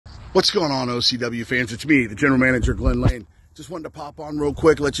What's going on, OCW fans? It's me, the general manager, Glenn Lane. Just wanted to pop on real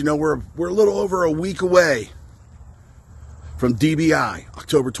quick, let you know we're a little over a week away from DBI,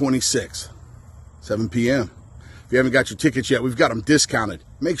 October 26th, 7 p.m. If you haven't got your tickets yet, we've got them discounted.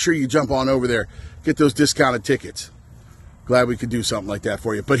 Make sure you jump on over there, get those discounted tickets. Glad we could do something like that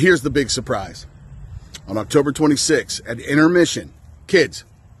for you. But here's the big surprise. On October 26th at Intermission, kids,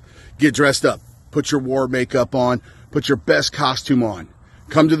 get dressed up. Put your war makeup on. Put your best costume on.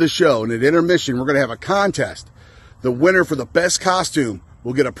 Come to the show, and at Intermission, we're going to have a contest. The winner for the best costume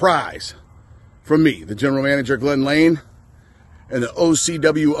will get a prize from me, the general manager, Glenn Lane, and the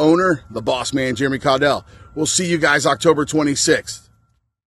OCW owner, the boss man, Jeremy Caudill. We'll see you guys October 26th.